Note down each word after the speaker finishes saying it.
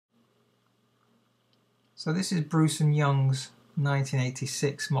So this is Bruce and Young's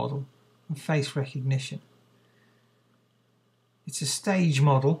 1986 model of face recognition. It's a stage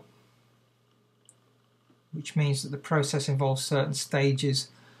model, which means that the process involves certain stages.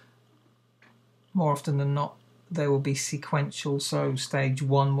 More often than not, they will be sequential, so stage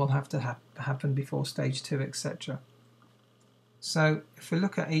 1 will have to happen before stage 2, etc. So if we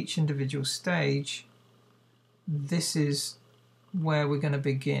look at each individual stage, this is where we're going to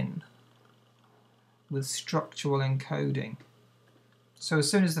begin with structural encoding. So as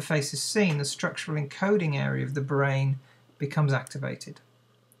soon as the face is seen, the structural encoding area of the brain becomes activated.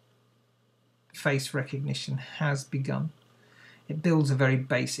 Face recognition has begun. It builds a very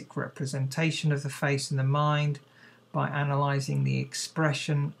basic representation of the face in the mind by analysing the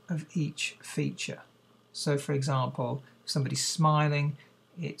expression of each feature. So for example, if somebody's smiling,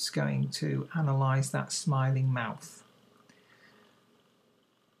 it's going to analyse that smiling mouth.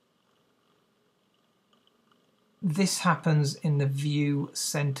 This happens in the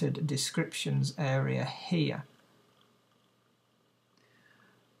view-centered descriptions area here.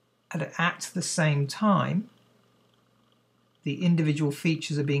 At the same time, the individual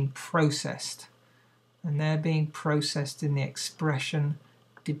features are being processed, and they're being processed in the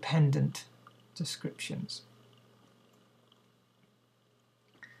expression-dependent descriptions.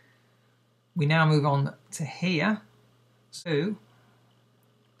 We now move on to here.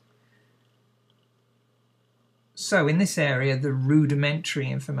 So in this area, the rudimentary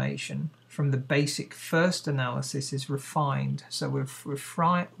information from the basic first analysis is refined. So we're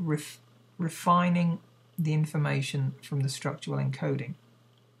refining the information from the structural encoding.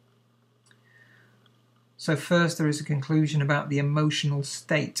 So first there is a conclusion about the emotional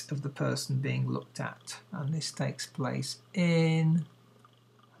state of the person being looked at, and this takes place in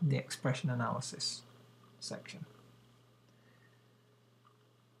the expression analysis section.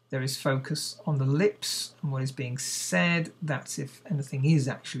 There is focus on the lips and what is being said. That's if anything is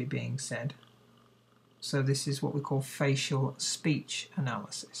actually being said. So this is what we call facial speech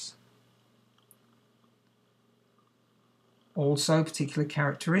analysis. Also, particular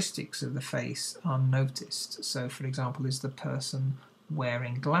characteristics of the face are noticed. So, for example, is the person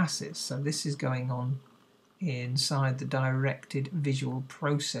wearing glasses? So this is going on inside the directed visual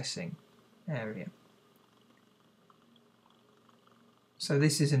processing area. So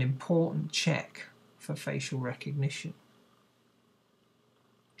this is an important check for facial recognition.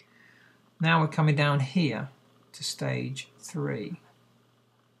 Now we're coming down here to stage 3.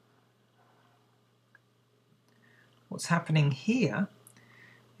 What's happening here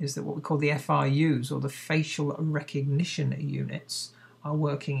is that what we call the FRUs, or the facial recognition units, are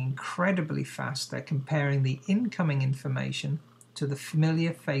working incredibly fast. They're comparing the incoming information to the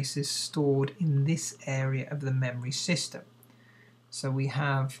familiar faces stored in this area of the memory system. So we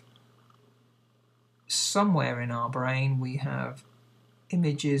have somewhere in our brain we have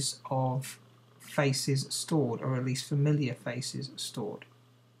images of faces stored, or at least familiar faces stored.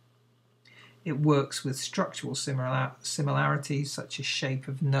 It works with structural similarities such as shape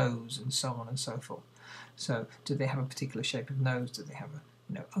of nose and so on and so forth. So do they have a particular shape of nose? Do they have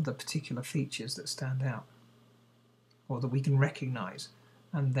other particular features that stand out or that we can recognize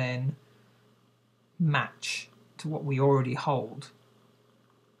and then match to what we already hold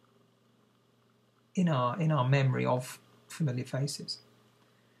in our memory of familiar faces?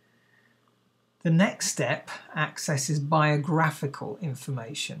 The next step accesses biographical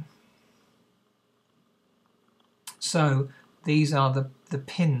information. So these are the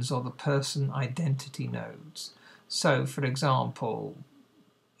pins, or the person identity nodes. So for example,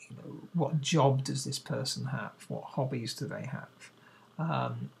 what job does this person have? What hobbies do they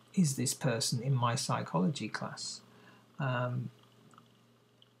have? Is this person in my psychology class?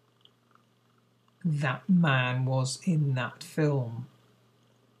 That man was in that film,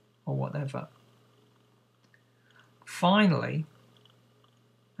 or whatever. Finally,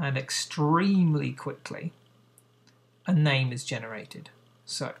 and extremely quickly, a name is generated.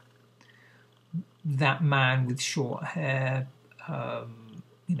 So that man with short hair,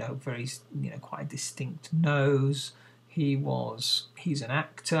 very, quite a distinct nose. He's an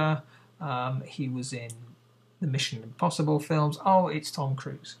actor. He was in the Mission Impossible films. Oh, it's Tom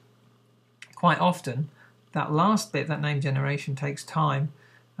Cruise. Quite often, that last bit, that name generation, takes time,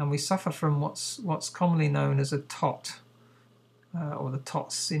 and we suffer from what's commonly known as a TOT, or the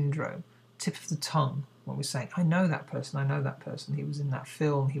TOT syndrome, tip of the tongue, when we're saying, I know that person, he was in that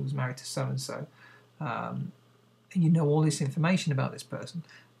film, he was married to so-and-so, and you know all this information about this person,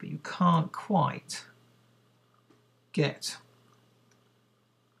 but you can't quite get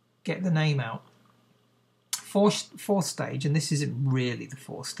the name out fourth stage, and this isn't really the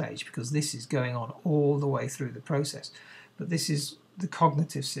fourth stage because this is going on all the way through the process, but this is the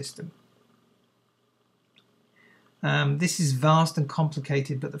cognitive system. This is vast and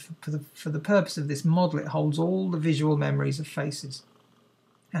complicated, but for the purpose of this model, it holds all the visual memories of faces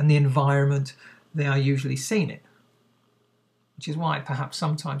and the environment they are usually seen in, which is why perhaps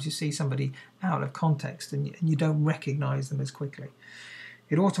sometimes you see somebody out of context and you don't recognize them as quickly.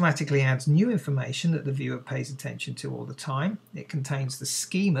 It automatically adds new information that the viewer pays attention to all the time. It contains the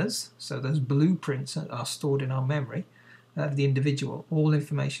schemas, so those blueprints are stored in our memory of the individual. All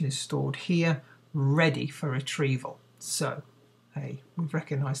information is stored here, ready for retrieval. So, hey, we've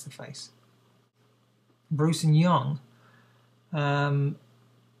recognized the face. Bruce and Young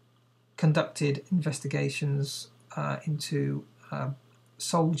conducted investigations into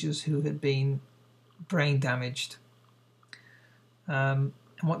soldiers who had been brain damaged.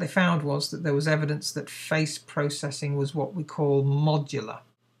 And what they found was that there was evidence that face processing was what we call modular.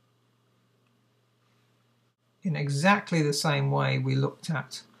 In exactly the same way we looked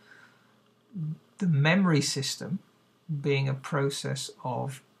at the memory system being a process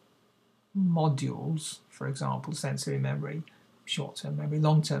of modules, for example, sensory memory, short-term memory,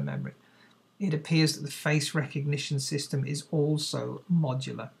 long-term memory, it appears that the face recognition system is also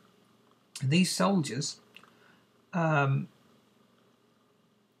modular. These soldiers had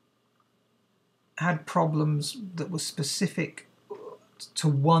problems that were specific to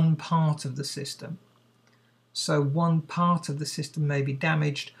one part of the system. So one part of the system may be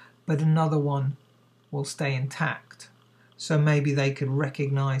damaged, but another one will stay intact. So maybe they could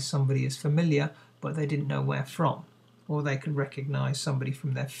recognize somebody as familiar, but they didn't know where from. Or they could recognize somebody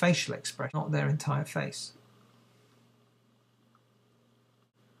from their facial expression, not their entire face.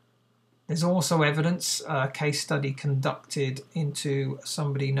 There's also evidence, a case study conducted into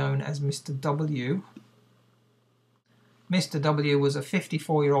somebody known as Mr. W. Mr. W was a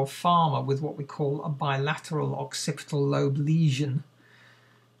 54-year-old farmer with what we call a bilateral occipital lobe lesion.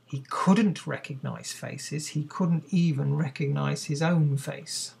 He couldn't recognize faces. He couldn't even recognize his own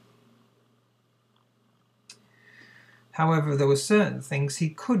face. However, there were certain things he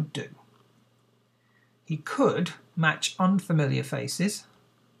could do. He could match unfamiliar faces.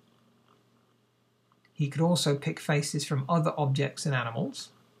 He could also pick faces from other objects and animals.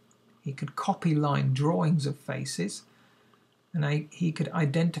 He could copy line drawings of faces. And he could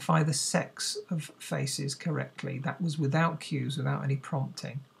identify the sex of faces correctly. That was without cues, without any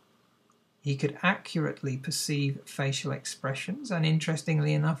prompting. He could accurately perceive facial expressions, and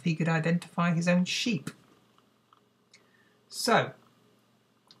interestingly enough, he could identify his own sheep. So,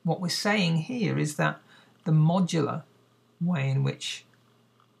 what we're saying here is that the modular way in which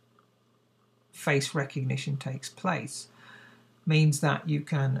face recognition takes place means that you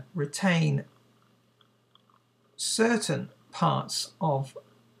can retain certain parts of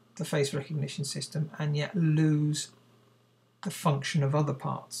the face recognition system and yet lose the function of other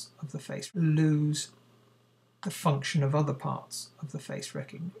parts of the face. Lose the function of other parts of the face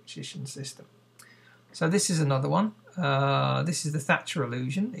recognition system. So this is another one. This is the Thatcher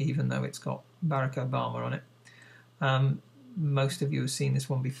illusion, even though it's got Barack Obama on it. Most of you have seen this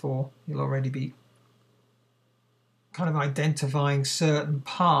one before. You'll already be kind of identifying certain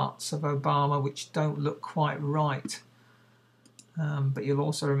parts of Obama which don't look quite right. But you'll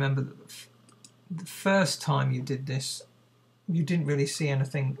also remember that the first time you did this, you didn't really see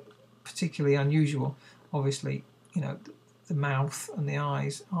anything particularly unusual. Obviously, you know, the mouth and the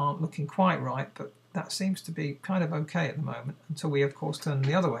eyes aren't looking quite right, but that seems to be kind of okay at the moment, until we, of course, turn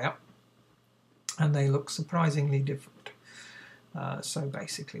the other way up, and they look surprisingly different. So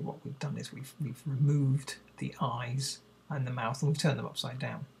basically what we've done is we've removed the eyes and the mouth, and we've turned them upside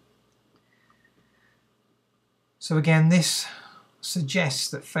down. So again, this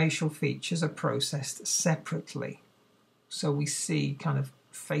suggests that facial features are processed separately. So we see kind of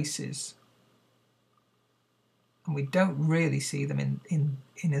faces, and we don't really see them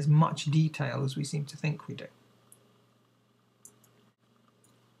in as much detail as we seem to think we do.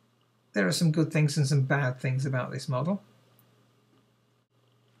 There are some good things and some bad things about this model.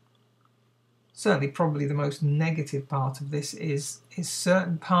 Certainly, probably the most negative part of this is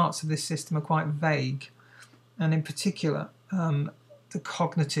certain parts of this system are quite vague, and in particular, the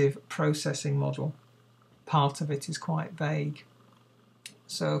cognitive processing model, part of it is quite vague.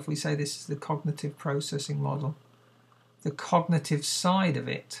 So if we say this is the cognitive processing model, the cognitive side of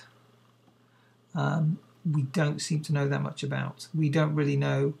it, we don't seem to know that much about. We don't really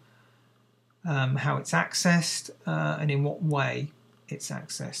know how it's accessed and in what way it's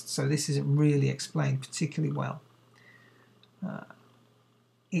accessed. So this isn't really explained particularly well.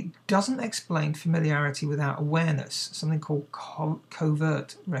 it doesn't explain familiarity without awareness, something called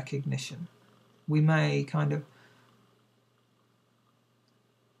covert recognition. We may kind of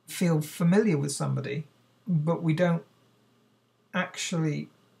feel familiar with somebody, but we're not actually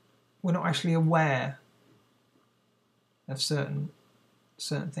aware of certain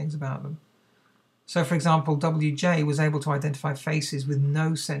things about them. So, for example, WJ was able to identify faces with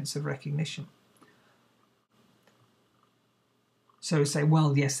no sense of recognition. So we say,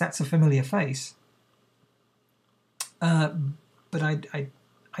 well, yes, that's a familiar face, but I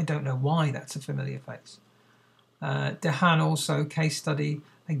don't know why that's a familiar face. Dehan also, case study,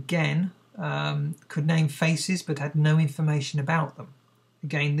 again, could name faces but had no information about them.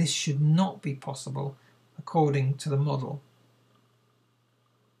 Again, this should not be possible according to the model.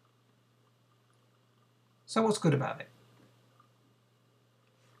 So what's good about it?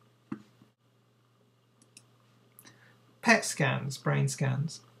 PET scans, brain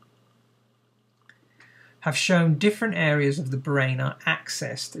scans, have shown different areas of the brain are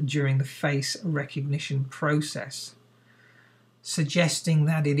accessed during the face recognition process, suggesting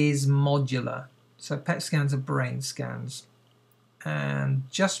that it is modular. So PET scans are brain scans. And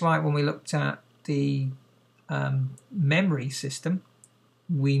just like when we looked at the memory system,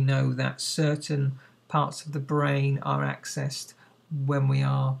 we know that certain parts of the brain are accessed when we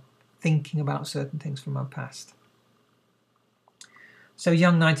are thinking about certain things from our past. So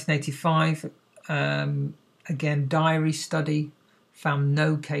Young 1985, again, diary study, found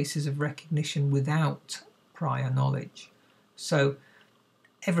no cases of recognition without prior knowledge. So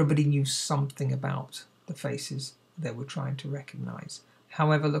everybody knew something about the faces they were trying to recognize.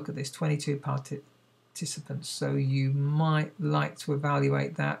 However, look at this, 22 participants. So you might like to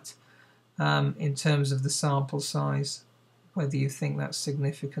evaluate that in terms of the sample size, whether you think that's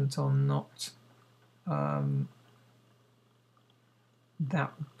significant or not.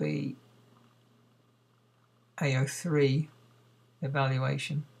 That would be AO3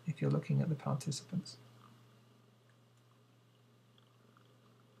 evaluation if you're looking at the participants.